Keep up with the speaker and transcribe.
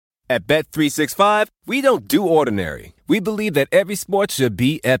At Bet365, we don't do ordinary. We believe that every sport should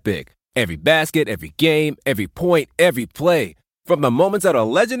be epic. Every basket, every game, every point, every play. From the moments that are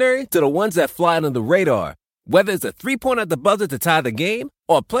legendary to the ones that fly under the radar. Whether it's a three-pointer at the buzzer to tie the game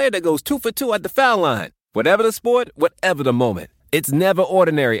or a player that goes 2 for 2 at the foul line. Whatever the sport, whatever the moment. It's never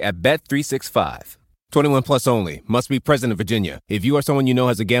ordinary at Bet365. 21 plus only. Must be present in Virginia. If you or someone you know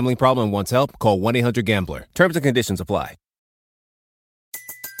has a gambling problem and wants help, call 1-800-GAMBLER. Terms and conditions apply.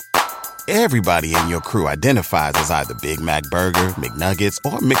 Everybody in your crew identifies as either Big Mac Burger, McNuggets,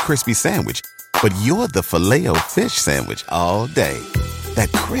 or McCrispy Sandwich. But you're the Filet-O-Fish Sandwich all day.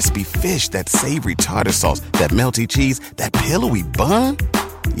 That crispy fish, that savory tartar sauce, that melty cheese, that pillowy bun.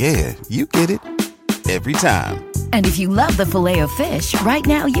 Yeah, you get it. Every time. And if you love the Filet-O-Fish, right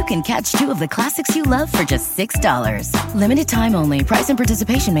now you can catch 2 of the classics you love for just $6. Limited time only. Price and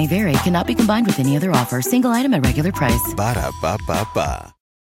participation may vary. Cannot be combined with any other offer. Single item at regular price. Ba-da-ba-ba-ba.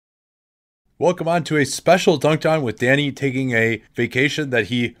 Welcome on to a special Dunked On with Danny taking a vacation that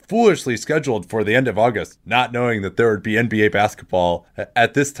he foolishly scheduled for the end of August, not knowing that there would be NBA basketball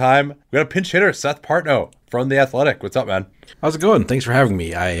at this time. We got a pinch hitter, Seth Partnow from The Athletic. What's up, man? How's it going? Thanks for having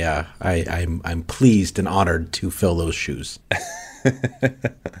me. I'm pleased and honored to fill those shoes.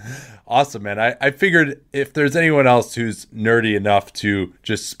 Awesome, man. I figured if there's anyone else who's nerdy enough to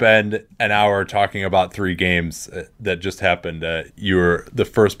just spend an hour talking about 3 games that just happened, you were the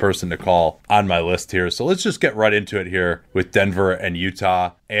first person to call on my list here. So let's just get right into it here with Denver and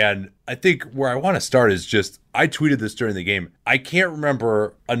Utah. And I think where I want to start is just, I tweeted this during the game. I can't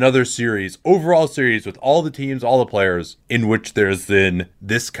remember another series, overall series with all the teams, all the players, in which there's been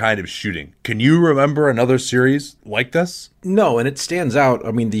this kind of shooting. Can you remember another series like this? No, and it stands out.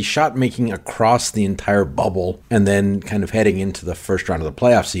 I mean, the shot making across the entire bubble and then kind of heading into the first round of the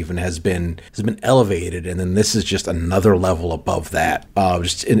playoffs even has been elevated. And then this is just another level above that.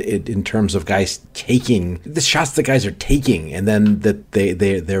 Just in terms of guys taking the shots that guys are taking and then that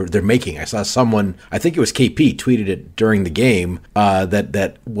they're making. I saw someone, I think it was KP, tweeted it during the game,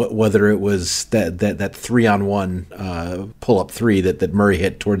 that whether it was that 3-on-1 pull-up 3 that Murray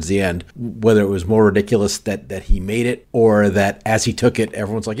hit towards the end, whether it was more ridiculous that he made it or that as he took it,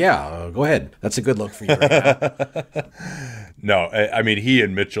 everyone's like, yeah, go ahead. That's a good look for you right now. No, I mean, he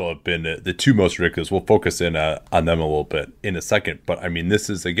and Mitchell have been the 2 most ridiculous. We'll focus in on them a little bit in a second. But, I mean, this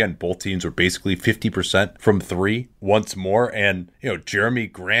is, again, both teams are basically 50% from 3 once more. And, Jeremy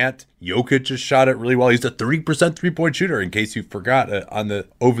Grant, Jokic just shot it really well. He's a 30% three-point shooter, in case you forgot,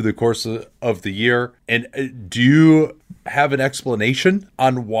 over the course of the year. And do you have an explanation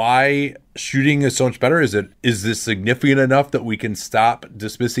on why shooting is so much better? Is this significant enough that we can stop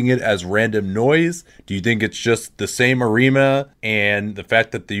dismissing it as random noise? Do you think it's just the same arena and the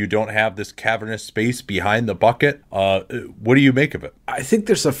fact that you don't have this cavernous space behind the bucket? What do you make of it? I think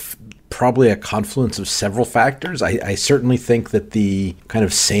there's probably a confluence of several factors. I certainly think that the kind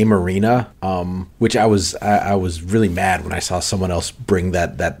of same arena, which I was really mad when I saw someone else bring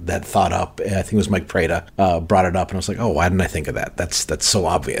that thought up. I think it was Mike Prada brought it up, and I was like, oh, why didn't I think of that? That's so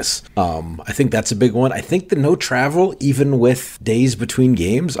obvious. I think that's a big one. I think the no travel, even with days between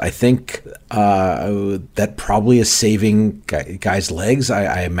games, I think that probably is saving guys' legs.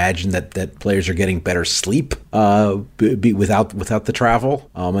 I imagine that players are getting better sleep without the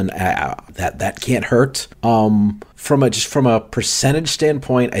travel, and that can't hurt. From a percentage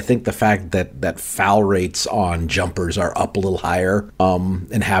standpoint, I think the fact that foul rates on jumpers are up a little higher,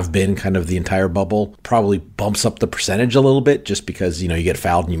 and have been kind of the entire bubble, probably bumps up the percentage a little bit, just because you get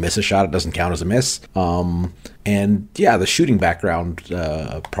fouled and you miss a shot, it doesn't count as a miss. And yeah, the shooting background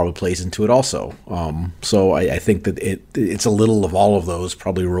probably plays into it also. So I think that it's a little of all of those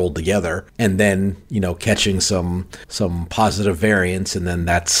probably rolled together, and then catching some positive variance, and then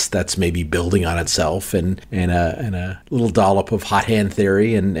that's maybe building on itself, and a little dollop of hot hand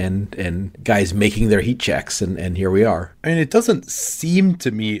theory, and guys making their heat checks, and here we are. I mean, it doesn't seem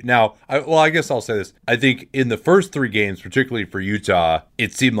to me now. I guess I'll say this. I think in the first 3 games, particularly for Utah,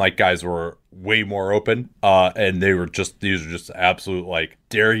 it seemed like guys were way more open, and these are just absolute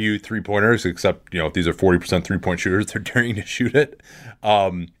dare you 3-pointers, except these are 40% 3-point shooters. They're daring to shoot it.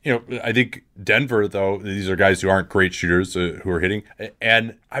 I think Denver, though, these are guys who aren't great shooters who are hitting,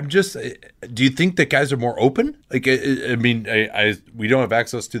 and I'm just, do you think that guys are more open? I mean, we don't have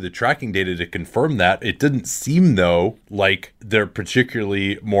access to the tracking data to confirm that. It didn't seem, though, like they're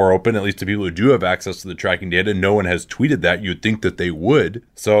particularly more open, at least to people who do have access to the tracking data. No one has tweeted that. You'd think that they would.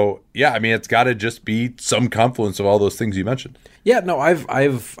 So, yeah, I mean, it's got to just be some confluence of all those things you mentioned. Yeah, no, I've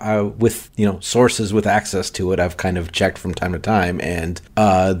with sources with access to it, I've kind of checked from time to time, and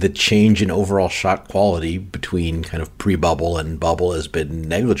the change in overall shot quality between kind of pre-bubble and bubble has been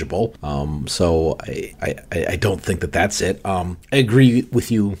negligible. So I don't think that's it. I agree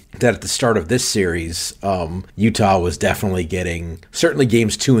with you that at the start of this series, Utah was definitely getting, certainly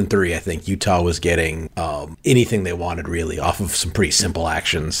games 2 and 3. I think Utah was getting anything they wanted really off of some pretty simple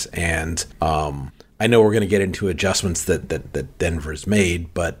actions, and I know we're going to get into adjustments that Denver's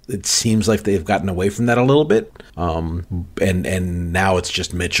made, but it seems like they've gotten away from that a little bit. And now it's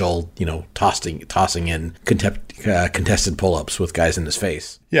just Mitchell, tossing in contested pull-ups with guys in his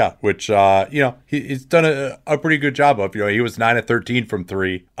face. Yeah, which, he's done a pretty good job of. He was 9 of 13 from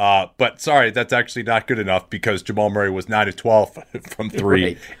 3. But sorry, that's actually not good enough because Jamal Murray was 9 of 12 from 3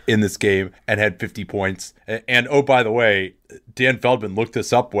 right. in this game and had 50 points. And oh, by the way, Dan Feldman looked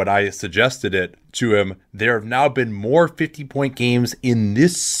this up when I suggested it to him. There have now been more 50-point games in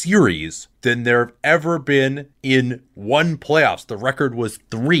this series than there have ever been in one playoffs. The record was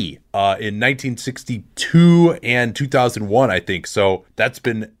 3 in 1962 and 2001, I think. So that's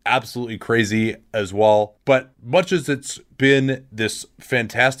been absolutely crazy as well. But much as it's been this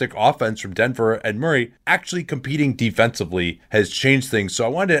fantastic offense from Denver and Murray, actually competing defensively has changed things. So I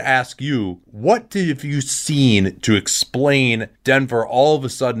wanted to ask you, what have you seen to explain Denver all of a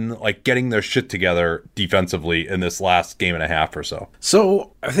sudden getting their shit together defensively in this last game and a half or so?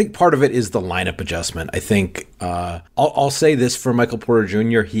 So I think part of it is the lineup adjustment. I think I'll say this for Michael Porter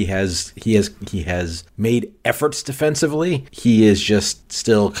Jr. He has made efforts defensively. He is just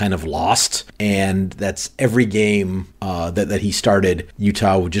still kind of lost, and that's every game that he started.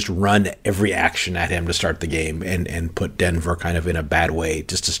 Utah would just run every action at him to start the game and put Denver kind of in a bad way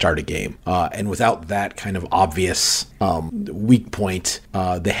just to start a game. And without that kind of obvious weak point,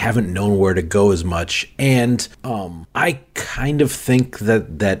 they haven't known where to go as much. And I kind of think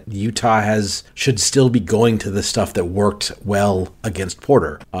that Utah should still be going to the stuff that worked well against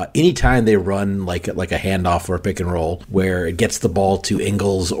Porter. Anytime they run like a handoff or a pick and roll where it gets the ball to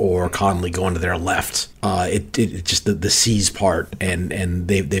Ingles or Conley going to their left, it just the C's part, and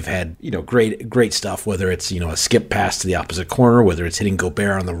they've had great stuff, whether it's a skip pass to the opposite corner, whether it's hitting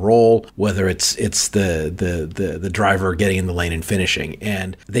Gobert on the roll, whether it's the driver getting in the lane and finishing.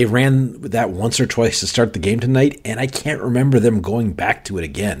 And they ran that once or twice to start the game tonight, and I can't remember them going back to it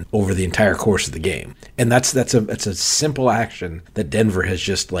again over the entire course of the game. And that's a simple action that Denver has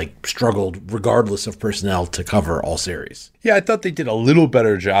just struggled regardless of personnel to cover all series. Yeah, I thought they did a little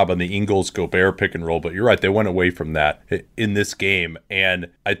better job on the Ingles-Gobert pick and roll, but you're right, they went away from that in this game. And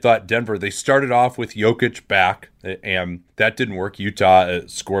I thought Denver, they started off with Jokic back, and that didn't work. Utah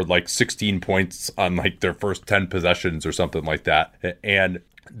scored 16 points on their first 10 possessions or something like that. And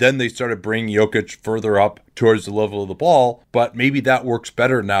then they started bringing Jokic further up towards the level of the ball, but maybe that works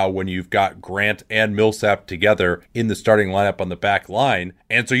better now when you've got Grant and Millsap together in the starting lineup on the back line.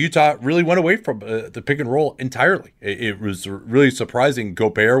 And so Utah really went away from the pick and roll entirely. It was really surprising.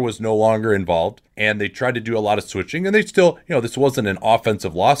 Gobert was no longer involved, and they tried to do a lot of switching, and they still, this wasn't an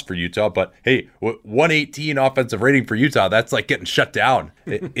offensive loss for Utah, but hey, 118 offensive rating for Utah, that's getting shut down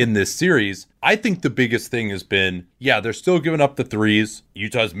in this series. I think the biggest thing has been, they're still giving up the threes.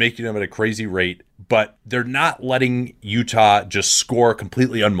 Utah's making them at a crazy rate, but they're not letting Utah just score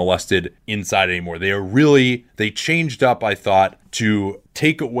completely unmolested inside anymore. They changed up, I thought, to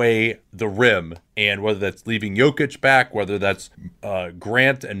take away the rim, and whether that's leaving Jokic back, whether that's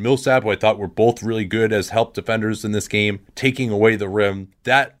Grant and Millsap, who I thought were both really good as help defenders in this game, taking away the rim,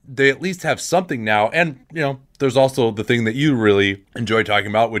 that they at least have something now. And, there's also the thing that you really enjoy talking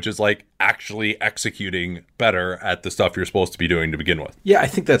about, which is actually executing better at the stuff you're supposed to be doing to begin with. Yeah, I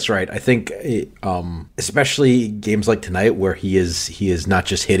think that's right. I think especially games like tonight where he is not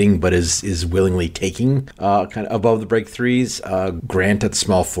just hitting, but is willingly taking kind of above the break threes. Grant at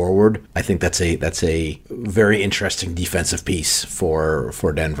small forward, I think that's a very interesting defensive piece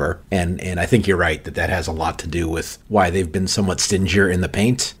for Denver. And I think you're right that has a lot to do with why they've been somewhat stingier in the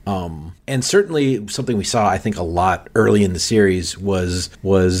paint. And certainly something we saw, I think, a lot early in the series was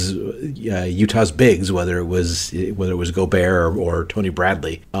Utah's bigs, whether it was Gobert or Tony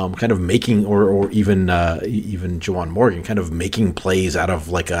Bradley, kind of making, or even Juwan Morgan, kind of making plays out of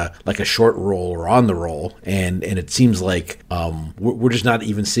like a short roll or on the roll, and it seems like we're just not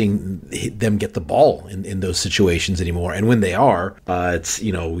even seeing them get the ball in those situations anymore. And when they are, it's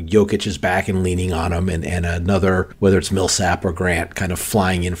Jokic is back and leaning on him, and another, whether it's Millsap or Grant, kind of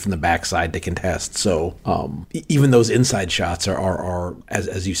flying in from the backside to contest. So even those inside shots are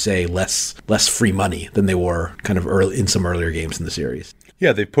as you say, less free money than they were kind of early in some earlier games in the series.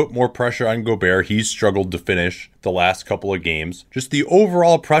 Yeah, they put more pressure on Gobert. He's struggled to finish. the last couple of games. Just the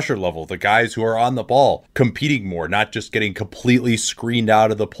overall pressure level, the guys who are on the ball competing more, not just getting completely screened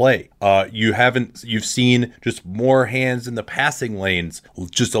out of the play. You've seen just more hands in the passing lanes,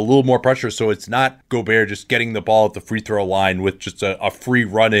 just a little more pressure. So it's not Gobert just getting the ball at the free throw line with just a free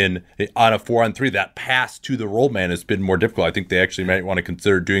run in on a 4-on-3. That pass to the roll man has been more difficult. I think they actually might want to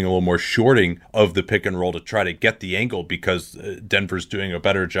consider doing a little more shorting of the pick and roll to try to get the angle, because Denver's doing a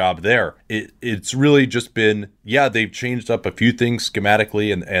better job there. It's really just been, they've changed up a few things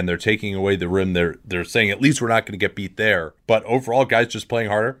schematically, and they're taking away the rim. They're saying at least we're not going to get beat there. But overall, guys just playing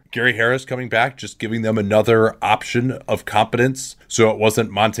harder. Gary Harris coming back, just giving them another option of competence. So it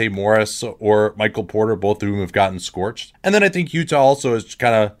wasn't Monte Morris or Michael Porter, both of whom have gotten scorched. And then I think Utah also has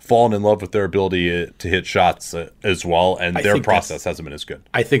kind of fallen in love with their ability to hit shots as well, and their process hasn't been as good.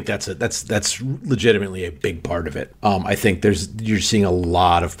 I think that's legitimately a big part of it. I think you're seeing a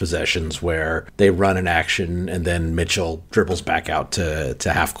lot of possessions where they run an action and then Mitchell dribbles back out to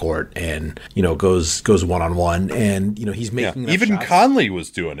half court and goes one-on-one, and he's making even shots. Conley was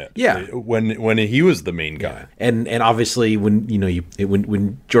doing it. Yeah, when he was the main guy. And obviously when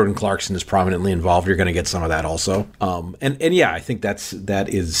when Jordan Clarkson is prominently involved, you're going to get some of that also. I think that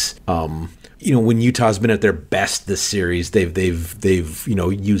is when Utah's been at their best this series, they've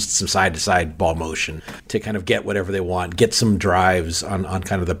used some side to side ball motion to kind of get whatever they want, get some drives on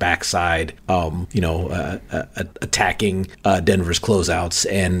kind of the backside, attacking Denver's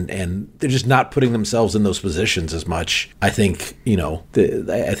closeouts, and they're just not putting themselves in those positions as much. I think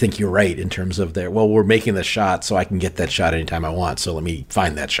I think you're right in terms of we're making the shot, so I can get that shot anytime I want. So let me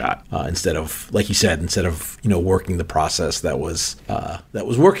find that shot instead of, like you said, working the process that was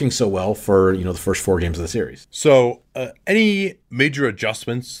working so well for the first 4 games of the series. So any major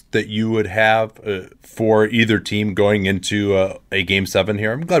adjustments that you would have for either team going into a Game 7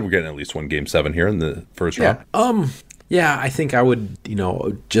 here? I'm glad we're getting at least one Game 7 here in the first round. I think I would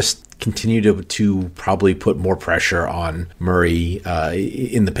just continue to probably put more pressure on Murray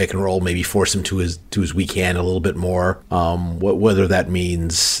in the pick and roll, maybe force him to his weak hand a little bit more. Whether that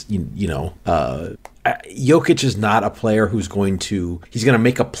means Jokic is not a player he's going to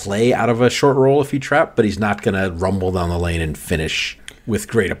make a play out of a short roll if he trapped, but he's not going to rumble down the lane and finish with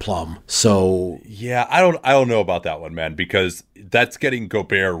great aplomb. So I don't know about that one, man, because that's getting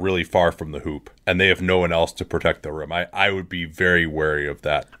Gobert really far from the hoop, and they have no one else to protect the rim. I would be very wary of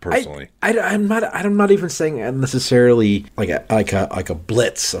that personally. I'm not even saying necessarily like a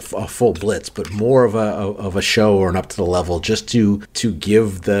blitz, a full blitz, but more of a show or an up to the level, just to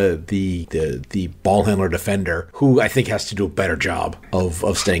give the ball handler defender, who I think has to do a better job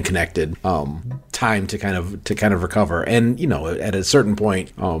of staying connected, time to kind of recover. And at a certain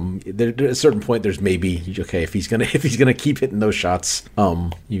point, there's maybe if he's gonna keep hitting those shots, a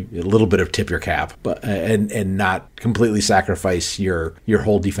little bit of tip your cap, but and not completely sacrifice your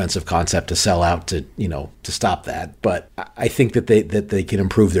whole defensive concept to sell out to stop that. But I think that they can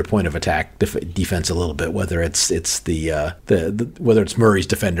improve their point of attack defense a little bit, whether it's whether it's Murray's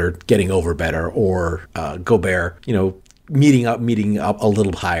defender getting over better or Gobert, meeting up a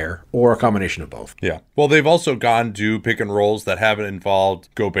little higher, or a combination of both. Yeah. Well, they've also gone to pick and rolls that haven't involved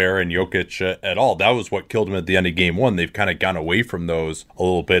Gobert and Jokic at all. That was what killed them at the end of Game 1. They've kind of gone away from those a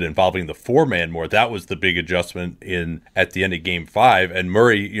little bit, involving the 4-man more. That was the big adjustment at the end of Game 5. And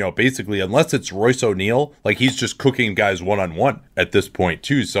Murray, basically, unless it's Royce O'Neal, like, he's just cooking guys one-on-one at this point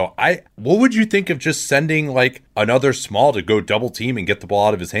too. So what would you think of just sending like another small to go double team and get the ball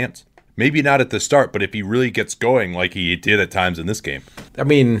out of his hands? Maybe not at the start, but if he really gets going like he did at times in this game. I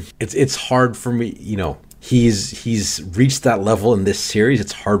mean, it's hard for me, he's reached that level in this series.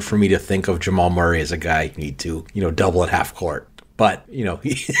 It's hard for me to think of Jamal Murray as a guy you need to, double at half court. But,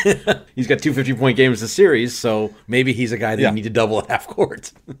 he's got 2 50-point games this series, so maybe he's a guy that you need to double at half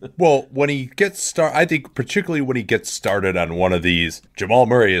court. Well, when he gets started, I think particularly when he gets started on one of these, Jamal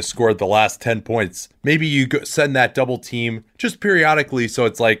Murray has scored the last 10 points. Maybe you send that double team just periodically, so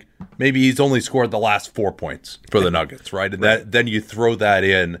it's like maybe he's only scored the last 4 points for the Nuggets, right? And then you throw that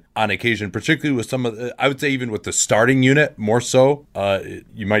in on occasion, particularly with some of the, I would say even with the starting unit more so.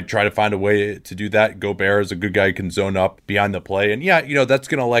 You might try to find a way to do that. Gobert is a good guy who can zone up behind the play. And that's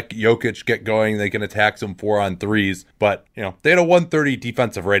going to let Jokic get going. They can attack some 4-on-3s. But, they had a 130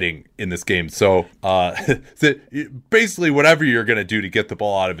 defensive rating in this game. So basically whatever you're going to do to get the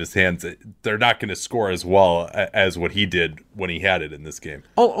ball out of his hands, they're not going to score as well as what he did when he had it in this game.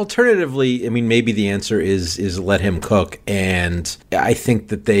 Alternatively, I mean, maybe the answer is let him cook. And I think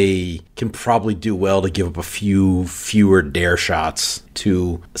that they can probably do well to give up a fewer dare shots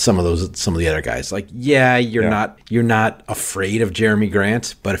to some of the other guys. Like, yeah, you're not afraid of Jeremy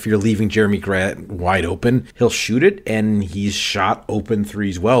Grant, but if you're leaving Jeremy Grant wide open, he'll shoot it, and he's shot open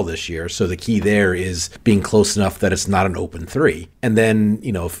threes well this year. So the key there is being close enough that it's not an open three. And then,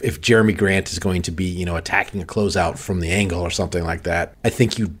 if Jeremy Grant is going to be, attacking a closeout from the angle or something like that, I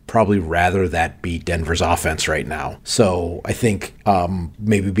think you'd probably rather that be Denver's offense right now. So I think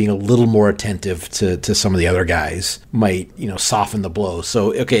maybe being a little more attentive to some of the other guys might, soften the blow.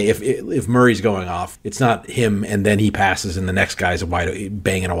 So, okay, if Murray's going off, it's not him and then he passes and the next guy's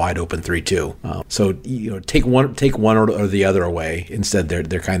banging a wide open 3-2. So, take one or the other away. Instead,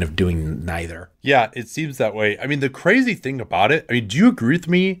 they're kind of doing neither. Yeah, it seems that way. I mean, the crazy thing about it, do you agree with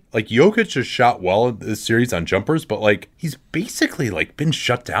me? Like, Jokic has shot well in this series on jumpers, but he's basically been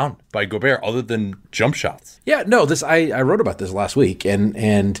shut down by Gobert other than jump shots. Yeah, no, I wrote about this last week,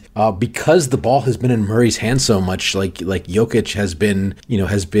 and because the ball has been in Murray's hands so much, like Jokic has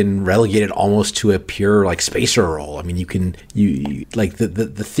been relegated almost to a pure spacer role. I mean,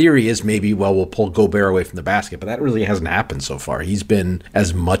 the theory is maybe, well, we'll pull Gobert away from the basket, but that really hasn't happened so far. He's been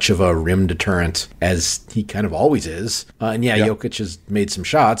as much of a rim deterrent as he kind of always is. Jokic has made some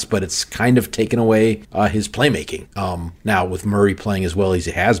shots, but it's kind of taken away his playmaking. Now with Murray playing as well as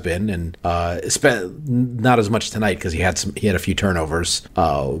he has been, and not as much tonight because he had a few turnovers,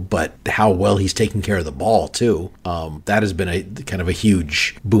 but how well he's taking care of the ball too. That has been a kind of a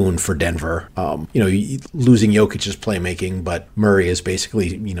huge boon for Denver. Losing Jokic's playmaking, but Murray has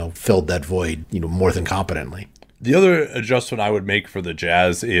basically filled that void more than competently. The other adjustment I would make for the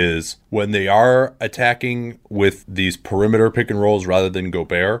Jazz is when they are attacking with these perimeter pick and rolls rather than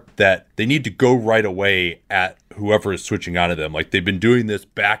Gobert, that they need to go right away at whoever is switching onto them. They've been doing this,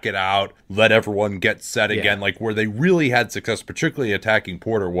 back it out, let everyone get set again. Where they really had success, particularly attacking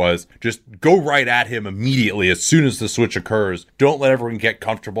Porter, was just go right at him immediately as soon as the switch occurs. Don't let everyone get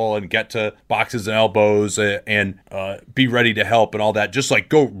comfortable and get to boxes and elbows and be ready to help and all that. Just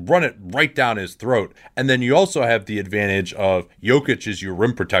go run it right down his throat. And then you also have the advantage of Jokic is your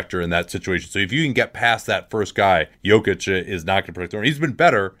rim protector in that situation. So if you can get past that first guy, Jokic is not going to protect him. He's been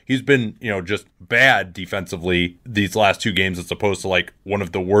better. He's been, just bad defensively these last two games, as opposed to one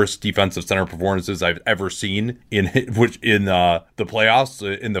of the worst defensive center performances I've ever seen in the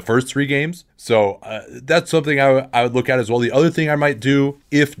playoffs in the first three games. So that's something I would look at as well. The other thing I might do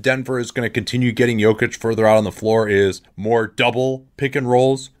if Denver is going to continue getting Jokic further out on the floor is more double pick and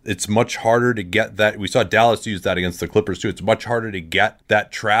rolls. It's much harder to get that. We saw Dallas use that against the Clippers too. It's much harder to get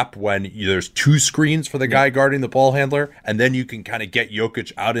that trap when there's two screens for the guy guarding the ball handler, and then you can kind of get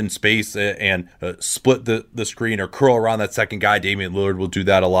Jokic out in space and split the screen or curl around that second guy. Damian Lillard will do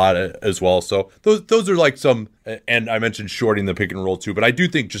that a lot as well. So those are some, and I mentioned shorting the pick and roll too, but I do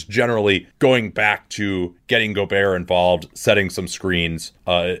think just generally going back to getting Gobert involved, setting some screens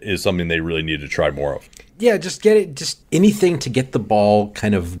is something they really need to try more of. Yeah, just anything to get the ball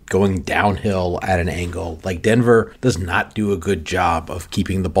kind of going downhill at an angle. Denver does not do a good job of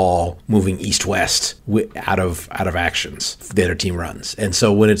keeping the ball moving east-west out of actions the other team runs. And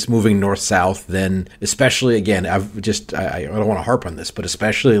so when it's moving north-south, then especially, again, I don't want to harp on this, but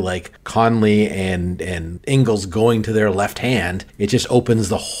especially Conley and Ingles going to their left hand, it just opens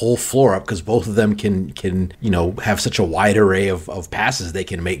the whole floor up because both of them can have such a wide array of passes they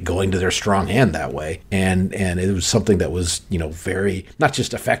can make going to their strong hand that way. And it was something that was, very, not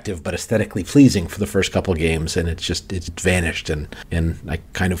just effective, but aesthetically pleasing for the first couple of games. And it's vanished. And I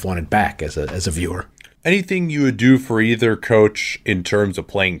kind of wanted back as a viewer. Anything you would do for either coach in terms of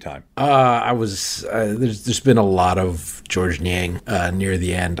playing time? There's been a lot of George Niang near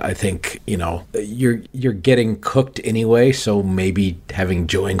the end. I think, you're getting cooked anyway, so maybe having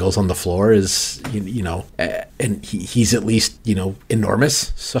Joe Ingles on the floor is, and he's at least,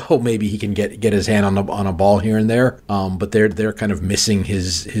 enormous, so maybe he can get his hand on a ball here and there. But they're kind of missing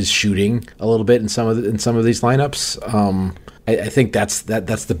his shooting a little bit in some of these lineups. I think that's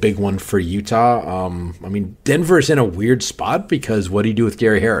the big one for Utah. Denver's in a weird spot because what do you do with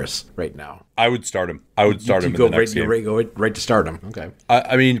Gary Harris right now? I would start him. In the next game. Go right to start him. Okay.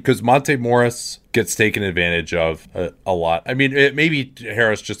 Because Monte Morris gets taken advantage of a lot. Maybe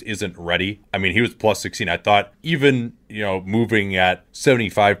Harris just isn't ready. He was plus 16. I thought even, moving at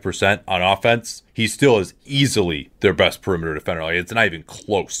 75% on offense, he still is easily their best perimeter defender. It's not even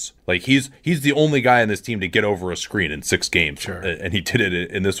close. He's the only guy on this team to get over a screen in 6 games. Sure. And he did it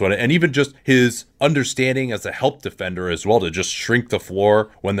in this one. And even just his understanding as a help defender as well, to just shrink the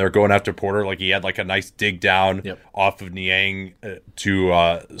floor when they're going after Porter. quarter. Like he had like a nice dig down off of Niang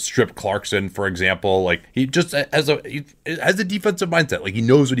to strip Clarkson, for example. Like he just has a defensive mindset. Like he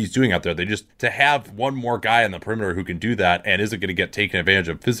knows what he's doing out there. They just, to have one more guy on the perimeter who can do that and isn't going to get taken advantage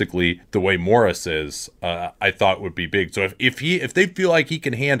of physically the way Morris is, I thought would be big. So if they feel like he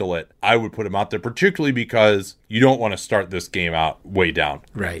can handle it, I would put him out there, particularly because you don't want to start this game out way down.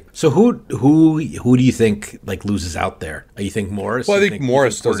 Right. So who do you think like loses out there? You think Morris? Well, I think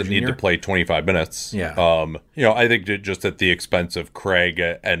Morris doesn't need to play 25 minutes. Yeah. I think that just at the expense of Craig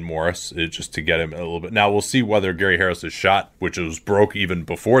and Morris, just to get him a little bit. Now we'll see whether Gary Harris's shot, which was broke even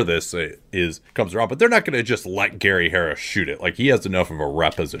before this, comes around. But they're not going to just let Gary Harris shoot it. Like he has enough of a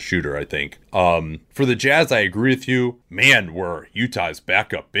rep as a shooter, I think. For the Jazz, I agree with you. Man, were Utah's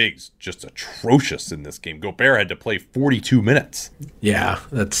backup bigs just atrocious in this game. Gobert had to play 42 minutes. Yeah,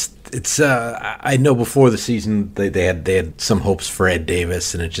 I know before the season they had some hopes for Ed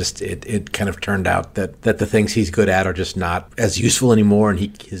Davis, and it kind of turned out that the things he's good at are just not as useful anymore, and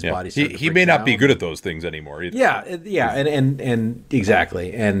his body's he may not be good at those things anymore either. Yeah, and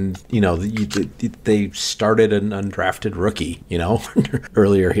exactly, and they started an undrafted rookie,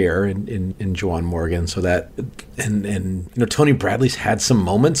 earlier here in Juwan Morgan, so that and Tony Bradley's had some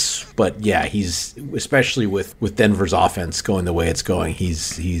moments, but yeah, he's, especially with Denver's offense going the way it's going,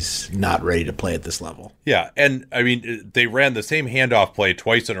 he's not ready to play at this level. Yeah, and I mean, they ran the same handoff play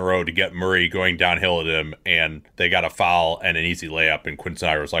twice in a row to get Murray going downhill at him, and they got a foul and an easy layup, and Quinn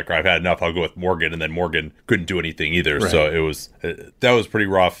Snyder was like, I've had enough, I'll go with Morgan, and then Morgan couldn't do anything either, right. So that was pretty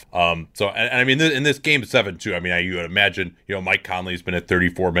rough. So I mean, in this game 7 too, I mean, you would imagine, Mike Conley's been at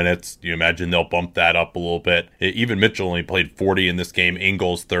 34 minutes, you imagine they'll bump that up a little bit. Even Mitchell only played 40 in this game,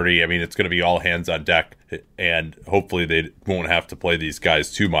 Ingles 30, I mean, it's going to be all hands on deck, and hopefully they won't have to play these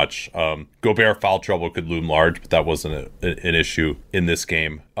guys too much. Gobert foul trouble could loom large, but that wasn't an issue in this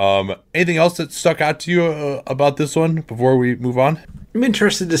game. Anything else that stuck out to you about this one before we move on? I'm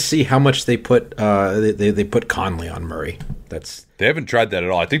interested to see how much they put they put Conley on Murray. They haven't tried that at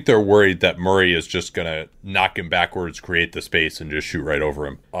all. I think they're worried that Murray is just going to knock him backwards, create the space, and just shoot right over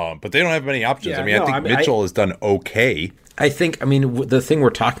him. But they don't have many options. Yeah, I think Mitchell has done okay. I think, the thing we're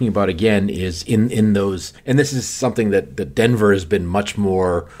talking about again is in those, and this is something that Denver has been much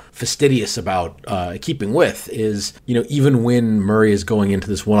more fastidious about keeping with, is, even when Murray is going into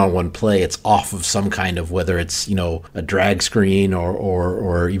this one-on-one play, it's off of some kind of, whether it's, a drag screen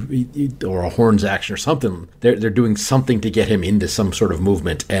or a horns action or something. They're doing something to get him into some sort of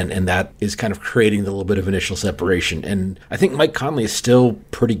movement, and that is kind of creating the little bit of initial separation. And I think Mike Conley is still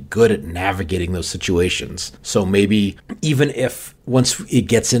pretty good at navigating those situations. So maybe even if once it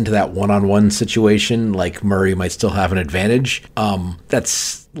gets into that one-on-one situation, like Murray might still have an advantage,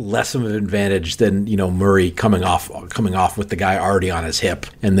 that's less of an advantage than, Murray coming off with the guy already on his hip,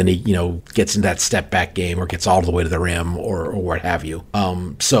 and then he, gets into that step back game or gets all the way to the rim or what have you.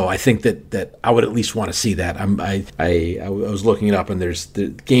 So I think that I would at least want to see that. I was looking it up, and there's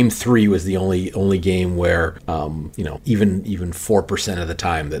game 3 was the only game where, even 4% of the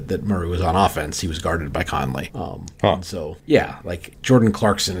time that Murray was on offense, he was guarded by Conley. And so, yeah, like Jordan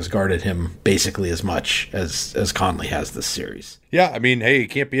Clarkson has guarded him basically as much as Conley has this series. Yeah, I mean, hey, it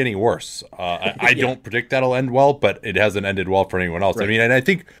can't be any worse. I don't predict that'll end well, but it hasn't ended well for anyone else. Right. I mean, and I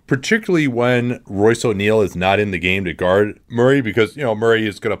think particularly when Royce O'Neal is not in the game to guard Murray, because, Murray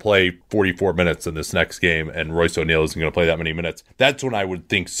is going to play 44 minutes in this next game, and Royce O'Neal isn't going to play that many minutes. That's when I would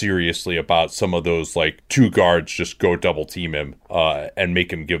think seriously about some of those, like, 2 guards just go double team him and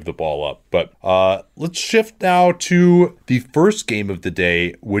make him give the ball up. But let's shift now to the first game of the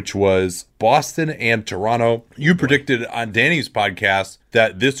day, which was Boston and Toronto. You predicted on Danny's podcast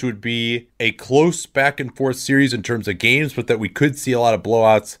that this would be a close back and forth series in terms of games, but that we could see a lot of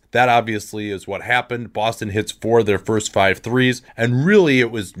blowouts. That obviously is what happened. Boston hits 4 of their first 5 threes, and really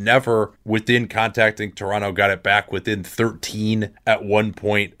it was never within contact. I think Toronto got it back within 13 at one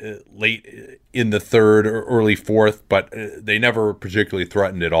point late in the third or early fourth, but they never particularly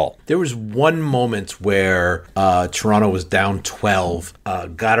threatened at all. There was one moment where Toronto was down 12,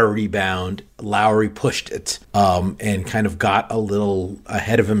 got a rebound, Lowry pushed it and kind of got a little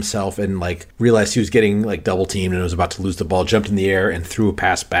ahead of himself and like realized he was getting like double teamed and was about to lose the ball, jumped in the air and threw a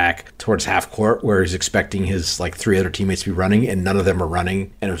pass back towards half court where he's expecting his like 3 other teammates to be running, and none of them are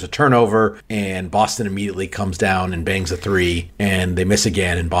running, and it was a turnover, and Boston immediately comes down and bangs a 3, and they miss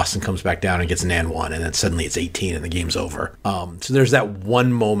again, and Boston comes back down and gets an and 1, and then suddenly it's 18 and the game's over. So there's that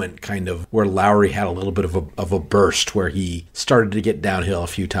one moment kind of where Lowry had a little bit of a burst where he started to get downhill a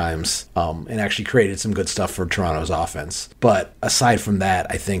few times and actually created some good stuff for Toronto's offense. But aside from that,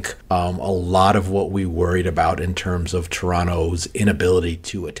 I think a lot of what we worried about in terms of Toronto's inability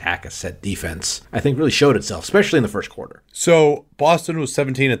to attack a set defense, I think really showed itself, especially in the first quarter. So Boston was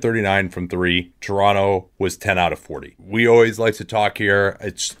 17 of 39 from three. Toronto was 10 out of 40. We always like to talk here.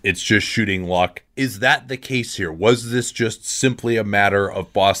 It's just shooting luck. Is that the case here? Was this just simply a matter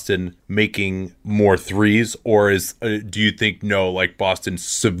of Boston making more threes, or do you think no, like Boston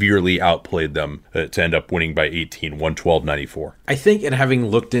severely outplayed them to end up winning by 18, 112-94? I think, and having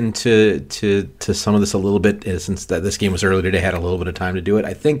looked into some of this a little bit, since that this game was earlier today, had a little bit of time to do it.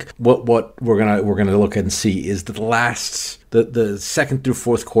 I think what we're gonna look at and see is that the second through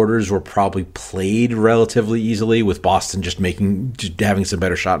fourth quarters were probably played relatively easily, with Boston just having some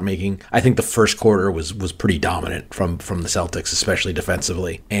better shot making. I think the first quarter was pretty dominant from the Celtics, especially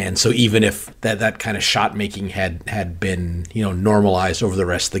defensively. And so even if that kind of shot making had been, normalized over the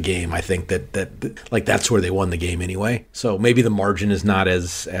rest of the game, I think that that's where they won the game anyway. So maybe the margin is not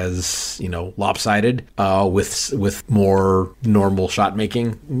as lopsided with more normal shot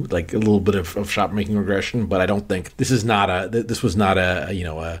making, like a little bit of shot making regression. But I don't think this was not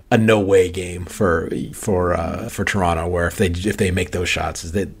a no way game for Toronto, where if they make those shots,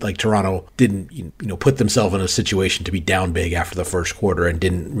 is that like Toronto didn't put themselves in a situation to be down big after the first quarter and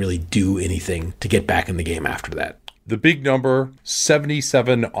didn't really do anything to get back in the game after that. The big number,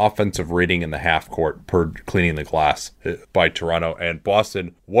 77 offensive rating in the half court per cleaning the glass by Toronto, and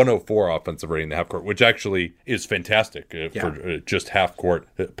Boston 104 offensive rating in the half court, which actually is fantastic for just half court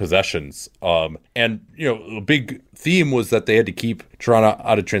possessions. And the big theme was that they had to keep Toronto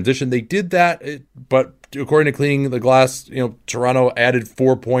out of transition. They did that, but according to Cleaning the Glass, Toronto added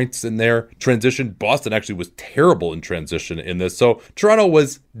 4 points in their transition. Boston actually was terrible in transition in this. So Toronto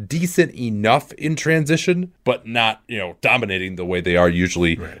was decent enough in transition, but not, dominating the way they are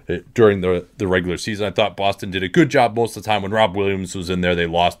usually during the regular season. I thought Boston did a good job most of the time. When Rob Williams was in there, they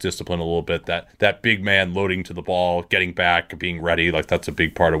lost discipline a little bit. That big man loading to the ball, getting back, being ready, like that's a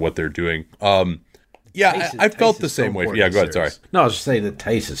big part of what they're doing. I felt the same way. Yeah, go ahead. Sorry. No, I was just saying that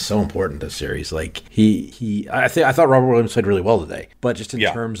Tice is so important to this series. Like I thought Robert Williams played really well today, but just in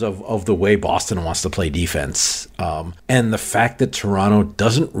terms of the way Boston wants to play defense, and the fact that Toronto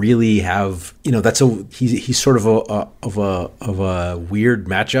doesn't really have, he's sort of a weird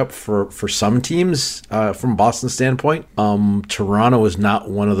matchup for some teams from Boston's standpoint. Toronto is not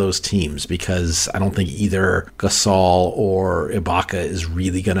one of those teams, because I don't think either Gasol or Ibaka is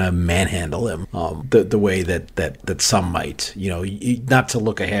really gonna manhandle him. The way that some might, not to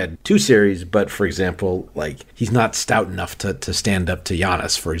look ahead two series, but for example, like he's not stout enough to stand up to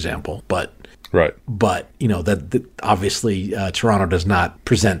Giannis, for example, but that obviously Toronto does not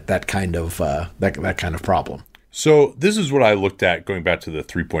present that kind of that kind of problem. So this is what I looked at going back to the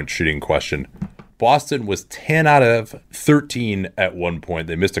 3-point shooting question. Boston was 10 out of 13 at one point.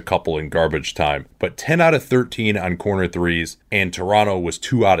 They missed a couple in garbage time, but 10 out of 13 on corner threes, and Toronto was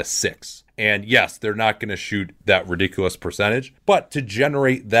 2 out of 6. And yes, they're not going to shoot that ridiculous percentage, but to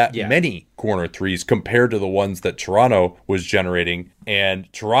generate that many corner threes compared to the ones that Toronto was generating,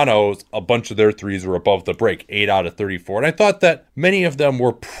 and Toronto's, a bunch of their threes were above the break, 8 out of 34. And I thought that many of them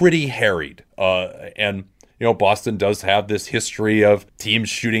were pretty harried. Boston does have this history of teams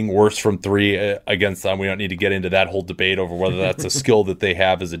shooting worse from three against them. We don't need to get into that whole debate over whether that's a skill that they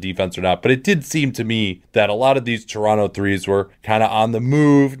have as a defense or not. But it did seem to me that a lot of these Toronto threes were kind of on the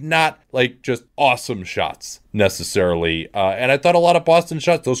move, not like just awesome shots necessarily. And I thought a lot of Boston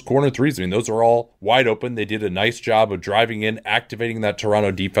shots, those corner threes, those are all wide open. They did a nice job of driving in, activating that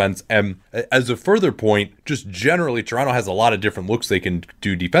Toronto defense. And as a further point, just generally, Toronto has a lot of different looks they can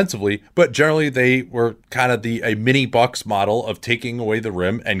do defensively, but generally they were kind of a mini Bucks model of taking away the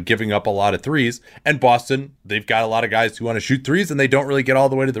rim and giving up a lot of threes. And Boston, they've got a lot of guys who want to shoot threes, and they don't really get all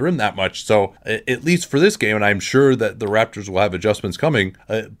the way to the rim that much. So at least for this game, and I'm sure that the Raptors will have adjustments coming,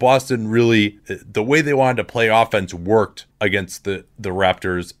 Boston really, the way they wanted to play offense worked against the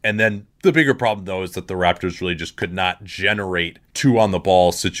Raptors. And then the bigger problem, though, is that the Raptors really just could not generate two on the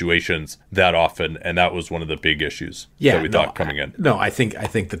ball situations that often, and that was one of the big issues that we thought coming in. I think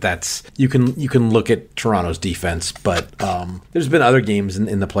that's you can look at Toronto's defense, but there's been other games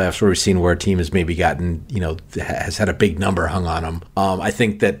in the playoffs where we've seen where a team has maybe gotten, has had a big number hung on them. I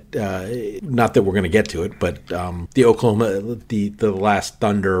think that not that we're going to get to it, but the Oklahoma, the last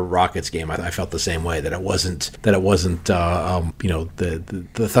Thunder Rockets game, I felt the same way, that it wasn't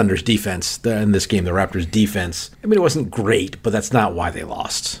the Thunder's defense in this game, the Raptors' defense. I mean, it wasn't great, but that's not why they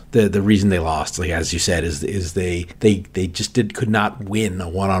lost. The reason they lost, like as you said, is they just could not win a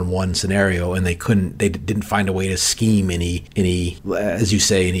one-on-one scenario, and they didn't find a way to scheme any as you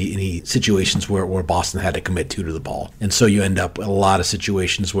say any situations where Boston had to commit two to the ball, and so you end up in a lot of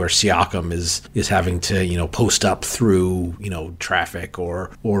situations where Siakam is having to post up through traffic,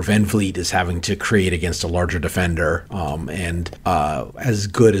 or Van Vliet is having to create against a larger defender, and as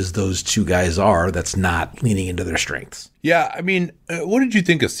good as those two guys are, that's not leaning into their strengths. Yeah, I mean, what did you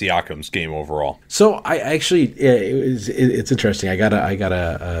think of Siakam's game overall? So I actually, it's interesting. I got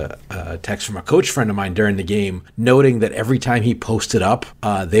a text from a coach friend of mine during the game, noting that every time he posted up,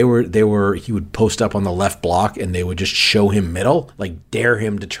 he would post up on the left block, and they would just show him middle, like dare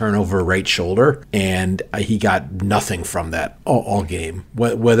him to turn over right shoulder, and he got nothing from that all game.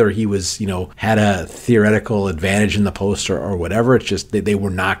 Whether he was had a theoretical advantage in the post or whatever, it's just they were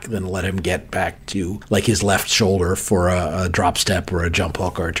not going to let him get back to like his left shoulder for a drop step or a jump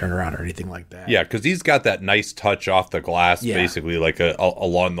hook or a turnaround or anything like that. Yeah, because he's got that nice touch off the glass, basically like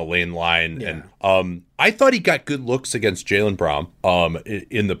along the lane line. Yeah. And I thought he got good looks against Jaylen Brown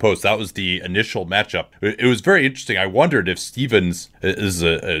in the post. That was the initial matchup. It was very interesting. I wondered if Stevens, is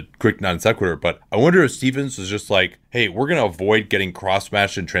a quick non sequitur, but I wonder if Stevens was just like, hey, we're going to avoid getting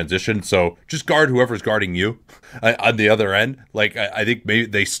cross-matched in transition, so just guard whoever's guarding you on the other end. Like, I think maybe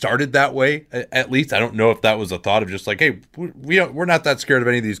they started that way, at least. I don't know if that was a thought of just like, hey, we're not that scared of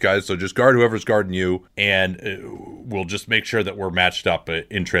any of these guys, so just guard whoever's guarding you, and we'll just make sure that we're matched up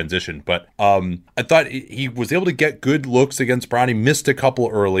in transition. But I thought he was able to get good looks against Brown. He missed a couple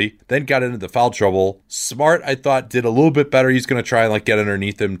early, then got into the foul trouble. Smart, I thought, did a little bit better. He's going to try and like get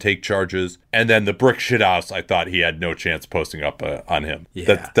underneath him, take charges. And then the brick shithouse, I thought he had no chance posting up on him.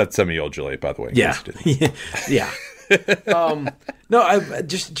 Yeah. That's Semi Ojeleye, by the way. Yeah. Yeah. No, I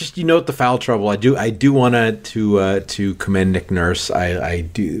just note the foul trouble. I do want to commend Nick Nurse. I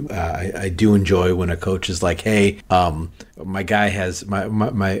do enjoy when a coach is like, hey, my guy has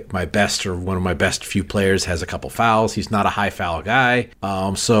my best, or one of my best few players has a couple fouls. He's not a high foul guy,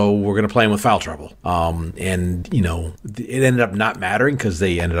 so we're gonna play him with foul trouble. And it ended up not mattering because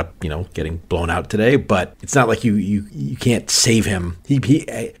they ended up getting blown out today. But it's not like you can't save him.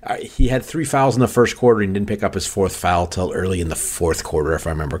 He had 3 fouls in the first quarter and didn't pick up his 4th foul till early in the 4th quarter, if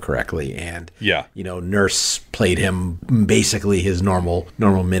I remember correctly. And Nurse played him basically his normal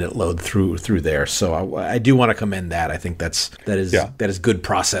minute load through there. So I do want to commend that. I think that is good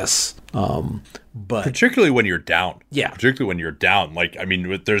process. But particularly when you're down. Yeah. Particularly when you're down. Like, I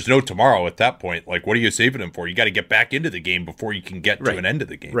mean, there's no tomorrow at that point. Like, what are you saving him for? You got to get back into the game before you can get to an end of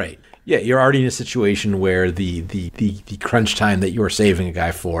the game. Right. Yeah, you're already in a situation where the crunch time that you're saving a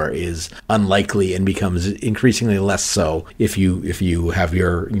guy for is unlikely and becomes increasingly less so if you have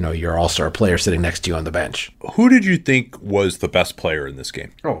your all-star player sitting next to you on the bench. Who did you think was the best player in this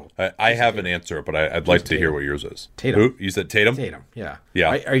game? Oh. I have an answer, but I'd like to hear what yours is. Tatum. Who? You said Tatum? Tatum, yeah. Yeah.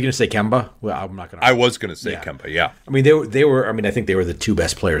 Are you going to say Kemba? Well, I'm not going to. I was going to say Kemba, yeah. I mean, they were. I mean, I think they were the 2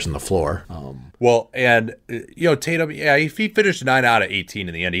 best players on the floor. Well, and Tatum, he finished 9 out of 18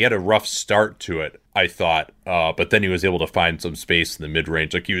 in the end. He had a rough start to it, I thought, but then he was able to find some space in the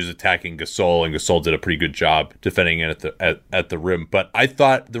mid-range. Like, he was attacking Gasol, and Gasol did a pretty good job defending it at the rim. But I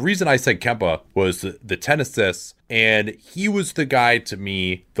thought the reason I said Kemba was the 10 assists, and he was the guy, to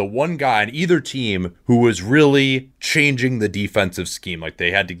me, the one guy on either team who was really changing the defensive scheme. Like,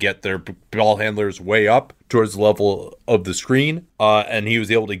 they had to get their ball handlers way up towards the level of the screen, and he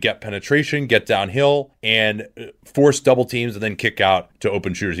was able to get penetration, get downhill, and force double teams and then kick out to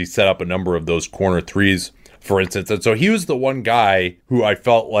open shooters. He set up a number of those corner threes, for instance. And so he was the one guy who I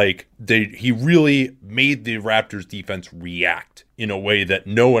felt like he really made the Raptors defense react in a way that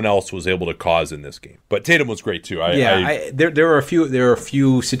no one else was able to cause in this game. But Tatum was great too. There were a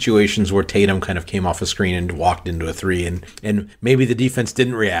few situations where Tatum kind of came off a screen and walked into a 3, and maybe the defense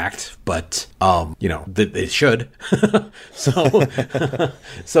didn't react, but they should. so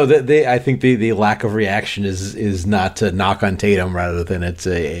I think the lack of reaction is not to knock on Tatum, rather than it's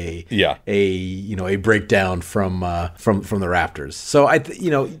a breakdown from the Raptors. So I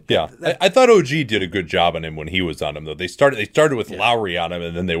thought OG did a good job on him when he was on him, though. They started with Lowry on him,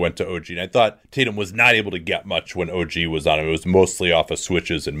 and then they went to OG. And I thought Tatum was not able to get much when OG was on him. It was mostly off of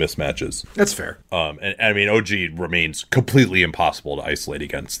switches and mismatches. That's fair. And I mean, OG remains completely impossible to isolate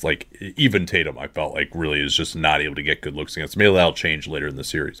against. Like, even Tatum, I felt like really is just not able to get good looks against. Maybe that'll change later in the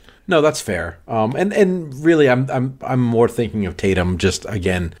series. No, that's fair. And really, I'm more thinking of Tatum just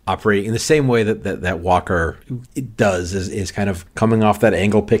again operating in the same way that Walker does is kind of coming off that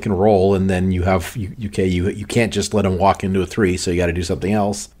angle pick and roll, and then you can't just let him walk into a three, so you got to do something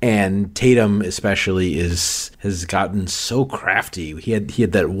else. And Tatum especially has gotten so crafty. He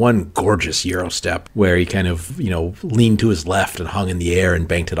had that one gorgeous Euro step where he kind of leaned to his left and hung in the air and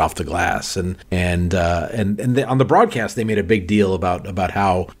banked it off the glass. And on the broadcast they made a big deal about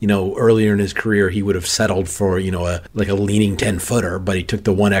how earlier in his career he would have settled for a leaning 10-footer, but he took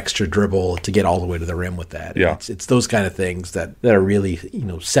the one extra dribble to get all the way to the rim with that. Yeah, it's those kind of things that are really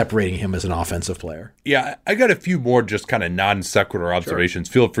separating him as an offensive player. Yeah, I got a few more just kind of non sequitur observations.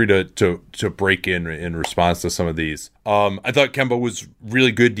 Sure. Feel free to break in response to some of these. I thought Kemba was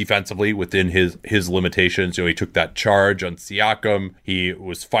really good defensively within his limitations. He took that charge on Siakam. He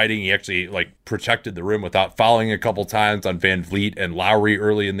was fighting. He actually protected the rim without fouling a couple times on Van Vliet and Lowry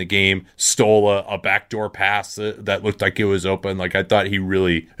early in the game. Stole a backdoor pass that looked like it was open. I thought he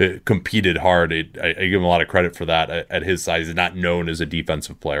really competed hard. I give him a lot of credit for that at his size. He's not known as a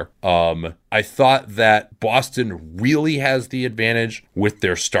defensive player. I thought that Boston really has the advantage with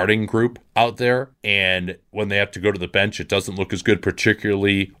their starting group out there, and when they have to go to the bench, it doesn't look as good,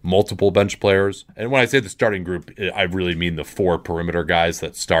 particularly multiple bench players. And when I say the starting group, I really mean the four perimeter guys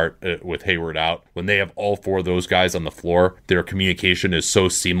that start with Hayward out. When they have all four of those guys on the floor, their communication is so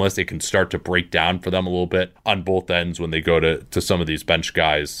seamless, it can start to break down for them a little bit on both ends when they go to some of these bench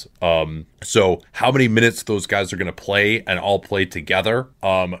guys. So how many minutes those guys are going to play and all play together?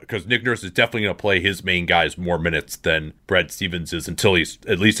 Because Nick Nurse is definitely going to play his main guys more minutes than Brad Stevens is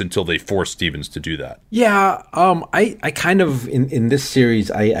until they force Stevens to do that. Yeah, I kind of in this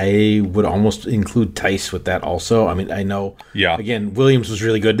series I would almost include Tice with that also. I mean, I know. Yeah. Again, Williams was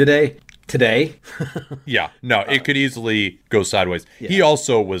really good today. Yeah, no, it could easily go sideways. Yeah. He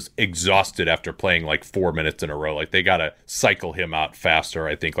also was exhausted after playing 4 minutes in a row. They got to cycle him out faster,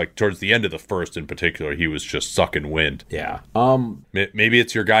 I think. Towards the end of the first in particular, he was just sucking wind. Yeah. Maybe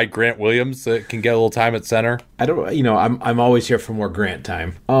it's your guy Grant Williams that can get a little time at center. I don't, I'm always here for more Grant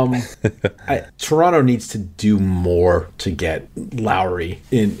time. Toronto needs to do more to get Lowry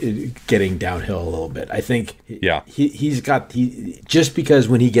in getting downhill a little bit. I think he's just because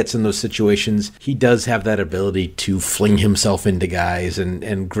when he gets in those situations, he does have that ability to fling himself into guys and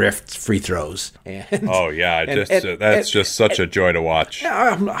grift free throws. That's just such a joy to watch.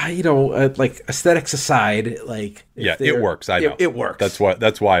 Aesthetics aside, it works. I know it works.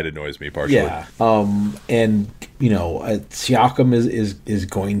 That's why it annoys me partially. Yeah. Siakam is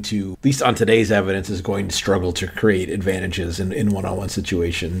going to, at least on today's evidence, is going to struggle to create advantages in one-on-one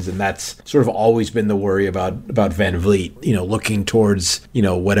situations, and that's sort of always been the worry about Van Vliet. Looking towards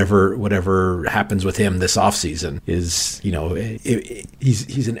whatever happens with him this offseason is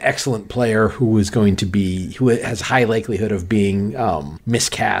he's an excellent player who has high likelihood of being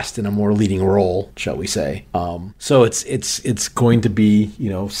miscast in a more leading role, shall we say. So it's going to be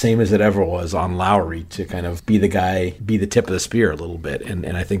same as it ever was on Lowry to kind of be the tip of the spear a little bit,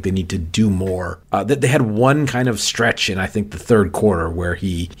 and I think they need to do more. They had one kind of stretch in I think the third quarter where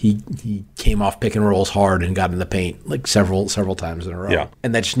he came off pick and rolls hard and got in the paint several times in a row,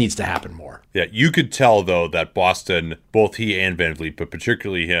 and that just needs to happen more. Yeah, you could tell though that Boston, both he and Van Vliet, but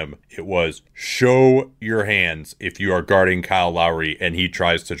particularly him, it was show your hands if you are guarding Kyle Lowry and he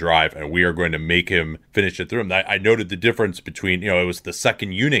tries to drive, and we are going to make him finish it through him. I noted the difference between it was the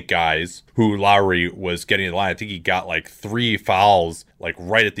second unit guys who Lowry was getting in the line. I think he got 3 fouls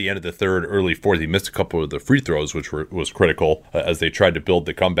right at the end of the third, early fourth. He missed a couple of the free throws, which was critical as they tried to build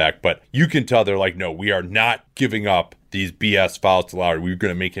the comeback. But you can tell they're no, we are not giving up these BS fouls to Lowry. We're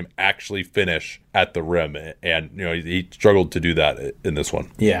going to make him actually finish at the rim, and he struggled to do that in this one.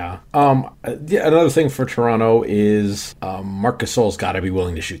 Yeah. Another thing for Toronto is Marc Gasol's got to be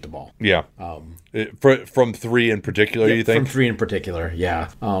willing to shoot the ball. Yeah. From three in particular, you think? From three in particular, yeah.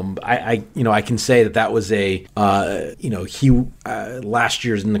 I can say that was he last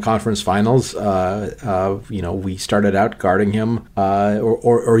year's in the conference finals. We started out guarding him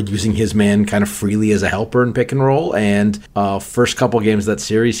or using his man kind of freely as a helper in pick and roll. And first couple games of that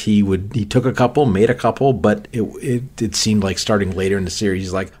series, he took a couple, made a couple, but it seemed like starting later in the series,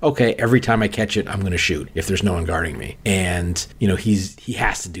 he's like, okay, every time I catch it, I'm going to shoot if there's no one guarding me. And he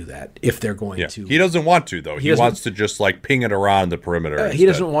has to do that if they're going to. He doesn't want to though. He wants to just ping it around the perimeter. He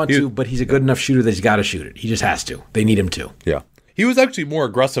doesn't want to, but he's a good enough shooter that he's got to shoot it. He just has to. They need him to. Yeah. he was actually more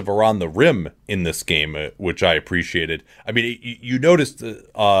aggressive around the rim in this game, which I appreciated. I mean, you noticed,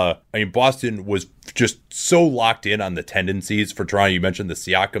 Boston was just so locked in on the tendencies for Toronto. You mentioned the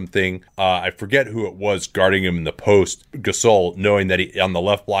Siakam thing. I forget who it was guarding him in the post. Gasol, knowing that on the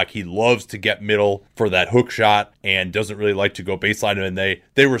left block, he loves to get middle for that hook shot and doesn't really like to go baseline. And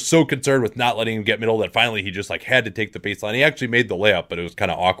they were so concerned with not letting him get middle that finally he just had to take the baseline. He actually made the layup, but it was kind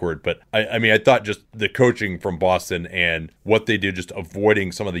of awkward. But I thought just the coaching from Boston and what they did, just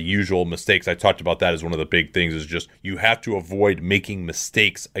avoiding some of the usual mistakes. I talked about that as one of the big things, is just you have to avoid making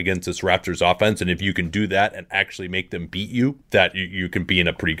mistakes against this Raptors offense. And if you can do that and actually make them beat you, that you can be in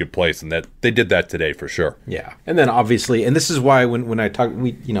a pretty good place. And that they did that today for sure. Yeah. And then obviously, and this is why when I talk,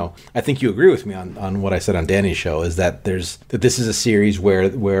 I think you agree with me on what I said on Danny's show, is that this is a series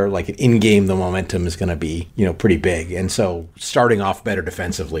where like in-game, the momentum is going to be, pretty big. And so starting off better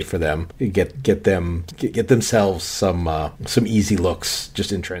defensively for them, get themselves some easy looks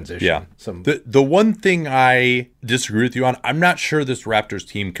just in transition. Yeah. The one thing I disagree with you on, I'm not sure this Raptors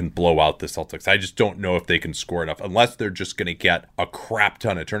team can blow out the Celtics. I just don't know if they can score enough, unless they're just going to get a crap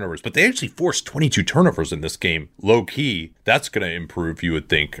ton of turnovers. But they actually forced 22 turnovers in this game, low key. That's going to improve, you would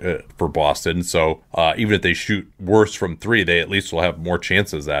think, for Boston. So even if they shoot worse from three, they at least will have more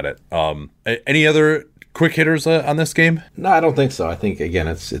chances at it. Any other quick hitters on this game? No, I don't think so. I think again,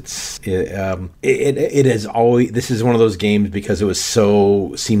 it is always, this is one of those games because it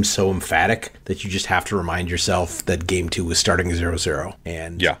seems so emphatic that you just have to remind yourself that game 2 was starting 0-0.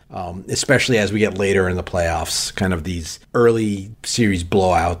 And especially as we get later in the playoffs, kind of these early series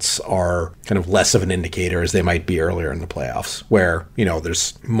blowouts are kind of less of an indicator as they might be earlier in the playoffs, where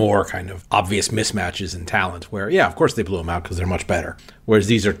there's more kind of obvious mismatches in talent. Where of course they blew them out because they're much better. Whereas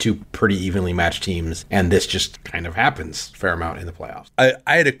these are two pretty evenly matched teams, and this just kind of happens a fair amount in the playoffs. I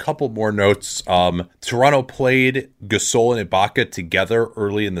had a couple more notes. Toronto played Gasol and Ibaka together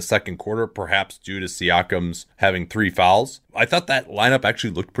early in the second quarter, perhaps due to Siakam's having 3 fouls. I thought that lineup actually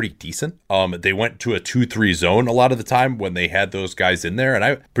looked pretty decent. They went to a 2-3 zone a lot of the time when they had those guys in there. And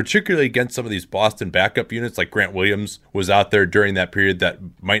I particularly against some of these Boston backup units, like Grant Williams was out there during that period that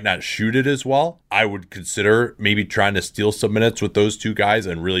might not shoot it as well. I would consider maybe trying to steal some minutes with those two guys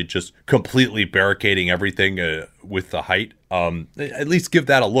and really just completely barricading everything with the height. At least give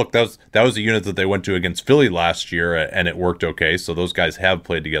that a look. That was a unit that they went to against Philly last year, and it worked okay. So those guys have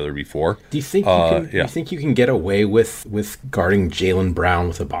played together before. Do you think you can get away with guarding Jaylen Brown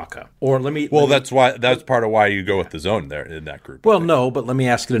with Ibaka? Or that's part of why you go with the zone there in that group. Well, no, but let me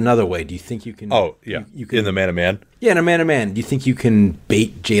ask it another way. Do you think you can? Oh yeah, you can, in the man-to-man. Yeah, in a man-to-man. Do you think you can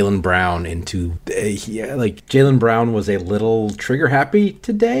bait Jaylen Brown into like Jaylen Brown was a little trigger happy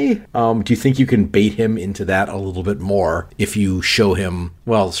today? Do you think you can bait him into that a little bit more if you show him,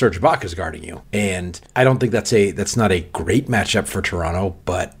 well, Serge Ibaka's guarding you? And I don't think that's not a great matchup for Toronto,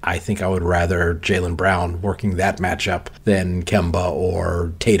 but I think I would rather Jaylen Brown working that matchup than Kemba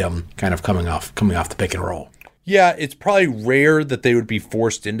or Tatum kind of coming off the pick and roll. Yeah, it's probably rare that they would be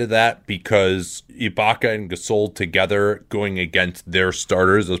forced into that because Ibaka and Gasol together going against their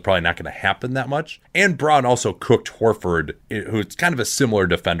starters is probably not going to happen that much. And Brown also cooked Horford, who's kind of a similar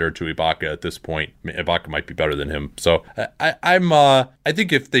defender to Ibaka at this point. Ibaka might be better than him. So I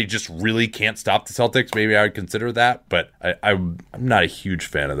think if they just really can't stop the Celtics, maybe I would consider that. But I'm not a huge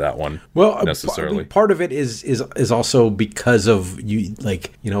fan of that one. Well, necessarily. Part of it is also because of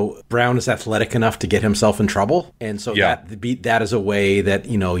Brown is athletic enough to get himself in trouble. And so that is a way that,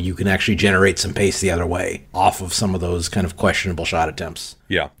 you can actually generate some pace the other way off of some of those kind of questionable shot attempts.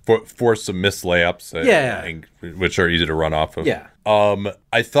 Yeah, for some missed layups, which are easy to run off of. Yeah.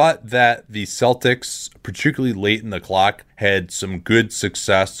 I thought that the Celtics, particularly late in the clock, had some good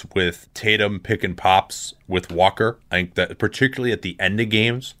success with Tatum pick and pops with Walker. I think that particularly at the end of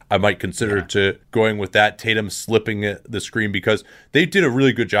games, I might consider to going with that. Tatum slipping the screen, because they did a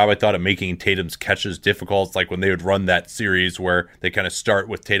really good job, I thought, of making Tatum's catches difficult. It's like when they would run that series where they kind of start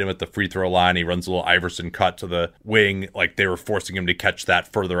with Tatum at the free throw line. He runs a little Iverson cut to the wing. Like they were forcing him to catch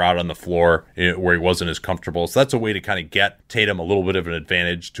that further out on the floor where he wasn't as comfortable. So that's a way to kind of get Tatum a little bit of an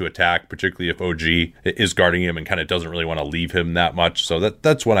advantage to attack, particularly if OG is guarding him and kind of doesn't really want to leave him that much. So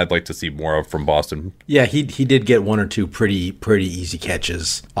that's one I'd like to see more of from Boston. Yeah, he did get one or two pretty easy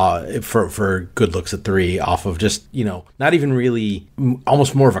catches for good looks at three off of just, not even really,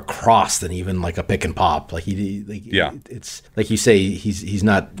 almost more of a cross than even like a pick and pop. It's like you say, he's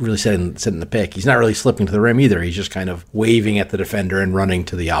not really setting the pick. He's not really slipping to the rim either. He's just kind of waving at the defender and running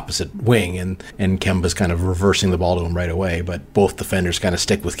to the opposite wing, and Kemba's kind of reversing the ball to him right away. But both defenders kind kind of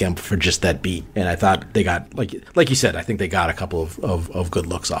stick with Kemp for just that beat. And I thought they got, like you said, I think they got a couple of good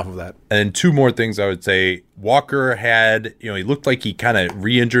looks off of that. And two more things I would say. Walker had, he looked like he kind of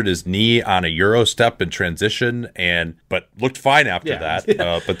re-injured his knee on a Euro step in transition, but looked fine after that.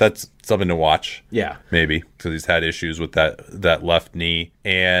 But that's something to watch. Yeah. Maybe, because he's had issues with that left knee.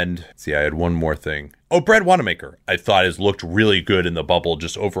 And see, I had one more thing. Oh, Brad Wanamaker, I thought has looked really good in the bubble.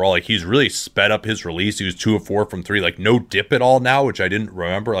 Just overall, he's really sped up his release. He was 2 of 4 from 3, no dip at all now, which I didn't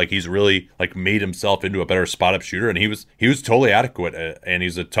remember. He's really made himself into a better spot up shooter, and he was totally adequate. And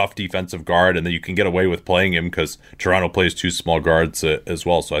he's a tough defensive guard, and then you can get away with playing him because Toronto plays 2 small guards as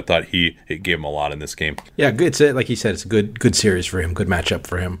well. So I thought it gave him a lot in this game. Yeah, good. Like he said, it's a good series for him. Good matchup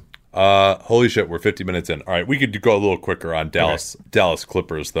for him. Holy shit, we're 50 minutes in. All right, we could go a little quicker on Dallas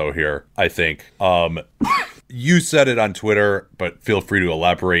Clippers though here, I think. You said it on Twitter, but feel free to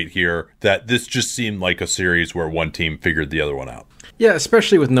elaborate here, that this just seemed like a series where one team figured the other one out. Yeah,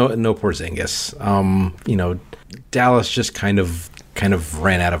 especially with no Porzingis. Dallas just kind of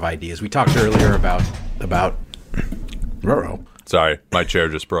ran out of ideas. We talked earlier about Roro. Sorry, my chair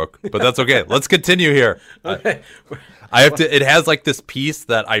just broke, but that's okay. Let's continue here. Okay. It has this piece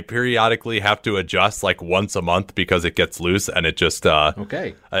that I periodically have to adjust once a month because it gets loose, and it just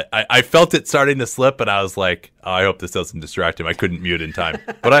okay. I felt it starting to slip, and I was like, oh, I hope this doesn't distract him. I couldn't mute in time,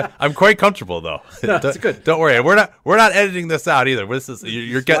 but I'm quite comfortable though. No, that's good. Don't worry, we're not editing this out either.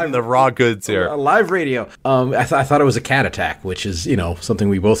 You're getting the raw goods here. Live radio. I thought it was a cat attack, which is something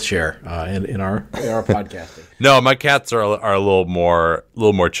we both share in our podcasting. No, my cats are a little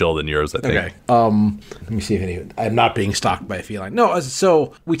more chill than yours, I think. Okay. Let me see if I'm not being stalked by a feline. No,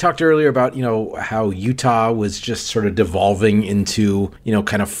 so we talked earlier about, how Utah was just sort of devolving into,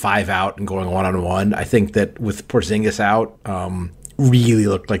 kind of 5 out and going 1-on-1. I think that with Porzingis out, really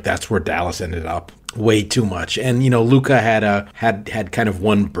looked like that's where Dallas ended up. Way too much. And Luka had kind of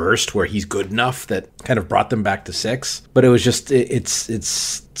one burst where he's good enough that kind of brought them back to 6, but it was just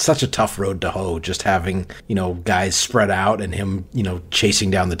it's such a tough road to hoe, just having guys spread out and him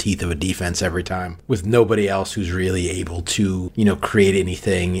chasing down the teeth of a defense every time with nobody else who's really able to create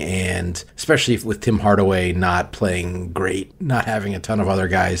anything. And especially with Tim Hardaway not playing great, not having a ton of other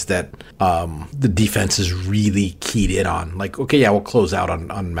guys that the defense is really keyed in on, we'll close out on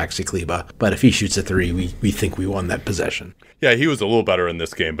Maxi Kleber, but if he shoots a 3, we think we won that possession. Yeah, he was a little better in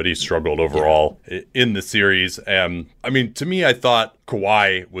this game, but he struggled overall in the series. To me, I thought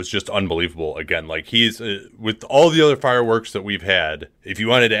Kawhi was just unbelievable again. He's with all the other fireworks that we've had. If you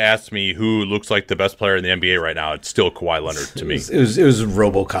wanted to ask me who looks like the best player in the NBA right now, it's still Kawhi Leonard to me. It was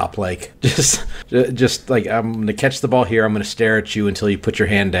RoboCop just I'm going to catch the ball here. I'm going to stare at you until you put your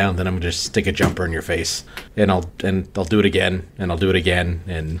hand down. Then I'm going to just stick a jumper in your face, and I'll do it again, and I'll do it again.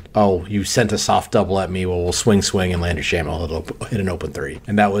 And you sent a soft double at me. Well, we'll swing, and Landry Shamet will hit an open 3.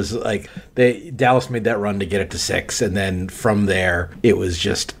 And that was Dallas made that run to get it to 6, and then from there it was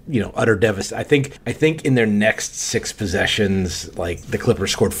just utter devastation. I think in their next 6 possessions, the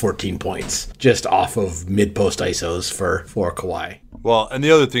Clippers scored 14 points just off of mid-post ISOs for Kawhi. Well, and the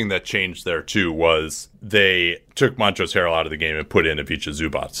other thing that changed there too was they took Montrezl Harrell out of the game and put in Ivica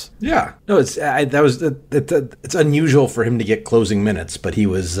Zubac. Yeah, no, it's unusual for him to get closing minutes, but he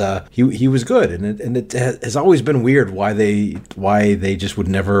was good, and it has always been weird why they just would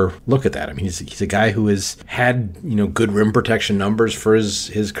never look at that. I mean, he's a guy who has had good rim protection numbers for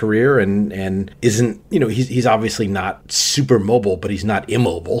his career, and isn't he's obviously not super mobile, but he's not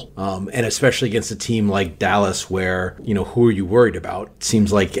immobile, and especially against a team like Dallas, where who are you worried about? It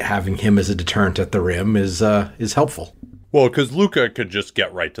seems like having him as a deterrent at the rim is helpful. Well, because Luka could just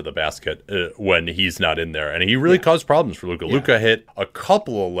get right to the basket when he's not in there, and he really caused problems for Luka. Yeah. Luka hit a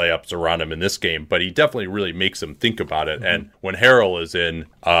couple of layups around him in this game, but he definitely really makes him think about it. Mm-hmm. And when Harrell is in,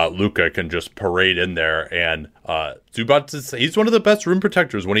 Luka can just parade in there, and Zubac he's one of the best rim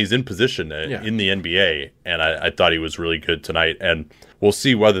protectors when he's in position in the NBA, and I thought he was really good tonight. And we'll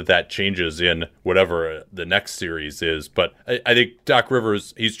see whether that changes in whatever the next series is. But I think Doc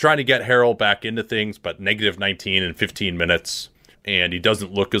Rivers, he's trying to get Harrell back into things, but negative 19 in 15 minutes, and he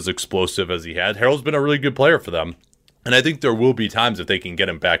doesn't look as explosive as he had. Harrell's been a really good player for them. And I think there will be times if they can get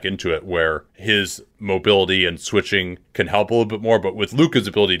him back into it where his mobility and switching can help a little bit more. But with Luka's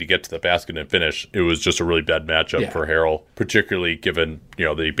ability to get to the basket and finish, it was just a really bad matchup for Harrell, particularly given,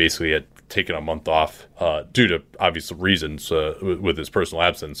 that he basically had taken a month off due to obvious reasons with his personal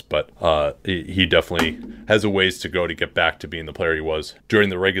absence. But he definitely has a ways to go to get back to being the player he was during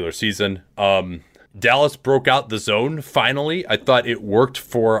the regular season. Dallas broke out the zone finally. I thought it worked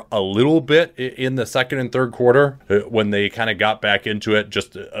for a little bit in the second and third quarter when they kind of got back into it,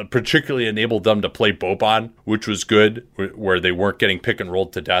 just particularly enabled them to play Boban, which was good, where they weren't getting pick and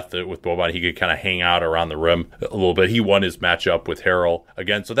rolled to death with Boban. He could kind of hang out around the rim a little bit. He won his matchup with Harrell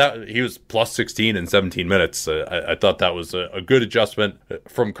again. So that he was plus 16 in 17 minutes. I thought that was a good adjustment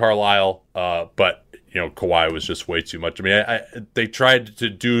from Carlisle, but Kawhi was just way too much. I mean, they tried to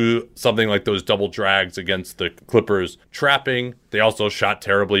do something like those double drags against the Clippers, trapping. They also shot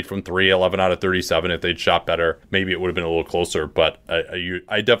terribly from 3, 11 out of 37. If they'd shot better, maybe it would have been a little closer. But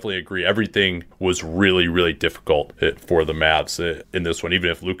I definitely agree. Everything was really, really difficult for the Mavs in this one. Even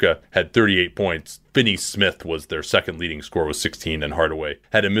if Luka had 38 points, Finney Smith was their second leading scorer with 16, and Hardaway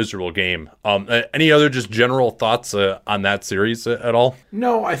had a miserable game. Any other just general thoughts on that series at all?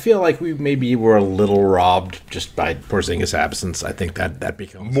 No, I feel like we maybe were a little robbed just by Porzingis' absence. I think that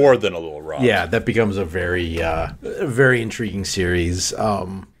becomes more than a little robbed. Yeah, that becomes a very intriguing series.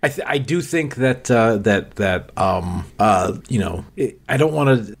 I do think that I don't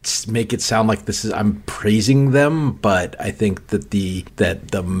want to make it sound like I'm praising them, but I think that the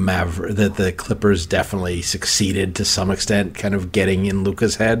Clippers definitely succeeded to some extent, kind of getting in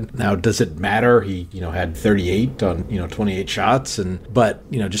Luka's head. Now, does it matter? He had 38 on 28 shots,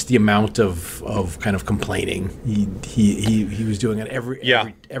 but just the amount of kind of complaining he was doing it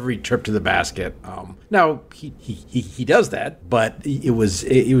every trip to the basket. Now he does that, but it was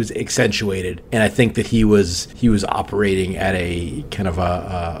accentuated, and I think that he was operating at a kind of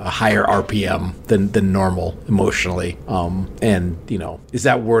a higher RPM than normal emotionally. And is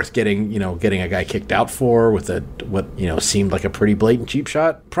that worth getting a guy kicked out for with what seemed like a pretty blatant cheap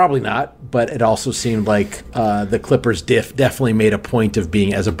shot? Probably not, but it also seemed like the Clippers definitely made a point of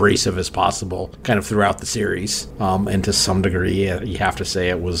being as abrasive as possible kind of throughout the series, and to some degree you have to say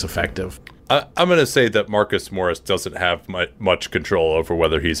it was effective. I'm going to say that Marcus Morris doesn't have much control over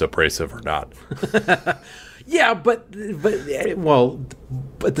whether he's abrasive or not. Yeah, but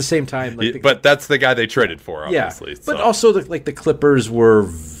at the same time, but that's the guy they traded for, obviously. Yeah, but also the Clippers were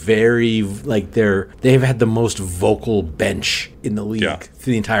very they've had the most vocal bench in the league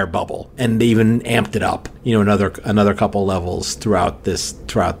through the entire bubble, and they even amped it up, another couple levels throughout the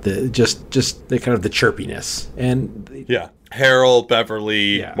kind of the chirpiness and Harrell,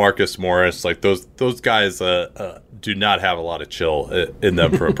 Beverly, Marcus Morris, those guys do not have a lot of chill in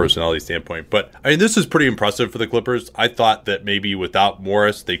them from a personality standpoint. But I mean, this is pretty impressive for the Clippers. I thought that maybe without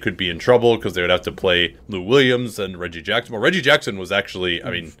Morris, they could be in trouble because they would have to play Lou Williams and Reggie Jackson. Well, Reggie Jackson was actually,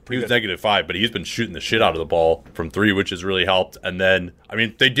 he was -5, but he's been shooting the shit out of the ball from 3, which has really helped. And then,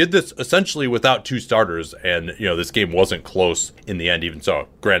 they did this essentially without 2 starters, and this game wasn't close in the end. Even so,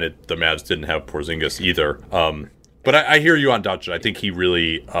 granted, the Mavs didn't have Porzingis either. But I hear you on Doncic. I think he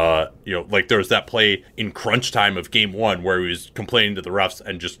really, there was that play in crunch time of game 1 where he was complaining to the refs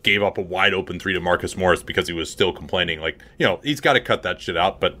and just gave up a wide open 3 to Marcus Morris because he was still complaining. He's got to cut that shit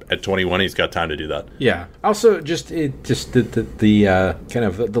out. But at 21, he's got time to do that. Yeah. Also, the kind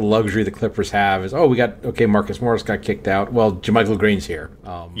of the luxury the Clippers have is, Marcus Morris got kicked out. Well, JaMychal Green's here.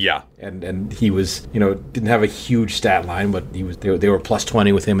 And he was, didn't have a huge stat line, but they were plus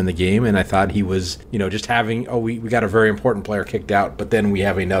 20 with him in the game. And I thought he was, just having, we got a very important player kicked out, but then we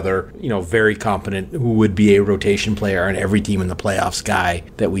have another, very competent, who would be a rotation player on every team in the playoffs guy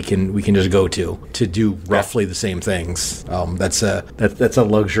that we can just go to do roughly the same things. That's a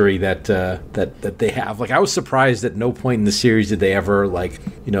luxury that they have. I was surprised at no point in the series did they ever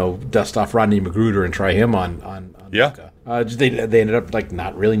dust off Rodney McGruder and try him on Luka. They ended up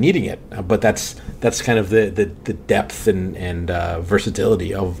not really needing it, but that's kind of the depth and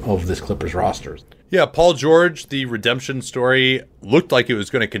versatility of this Clippers roster. Yeah, Paul George, the redemption story, looked like it was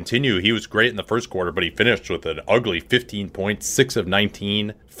going to continue. He was great in the first quarter, but he finished with an ugly 15 points, 6 of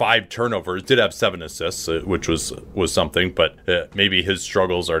 19, 5 turnovers, did have 7 assists, which was something, but maybe his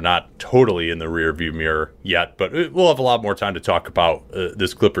struggles are not totally in the rearview mirror yet. But we'll have a lot more time to talk about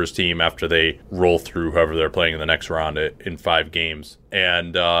this Clippers team after they roll through whoever they're playing in the next round in 5 games.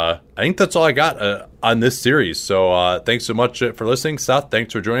 And I think that's all I got on this series. So thanks so much for listening. Seth,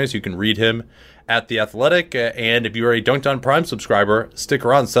 thanks for joining us. You can read him at The Athletic, and if you are a Dunked On Prime subscriber, stick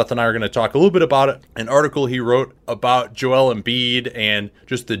around. Seth and I are going to talk a little bit about it. An article he wrote about Joel Embiid and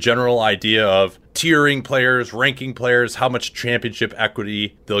just the general idea of tiering players, ranking players, how much championship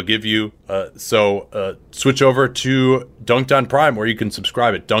equity they'll give you. So switch over to Dunked On Prime, where you can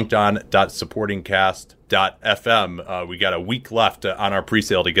subscribe at dunkedon.supportingcast.fm. We got a week left on our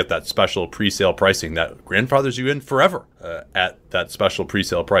presale to get that special presale pricing that grandfathers you in forever at that special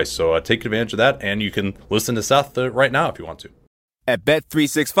presale price. So take advantage of that, and you can listen to Seth right now if you want to. At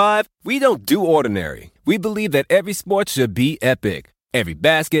Bet365, we don't do ordinary. We believe that every sport should be epic. Every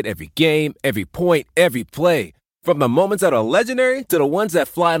basket, every game, every point, every play. From the moments that are legendary to the ones that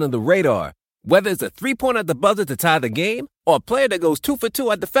fly under the radar. Whether it's a three-pointer at the buzzer to tie the game or a player that goes 2 for 2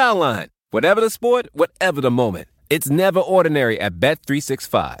 at the foul line. Whatever the sport, whatever the moment. It's never ordinary at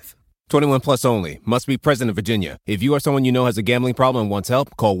Bet365. 21 plus only. Must be present in Virginia. If you or someone you know has a gambling problem and wants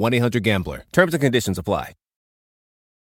help, call 1-800-GAMBLER. Terms and conditions apply.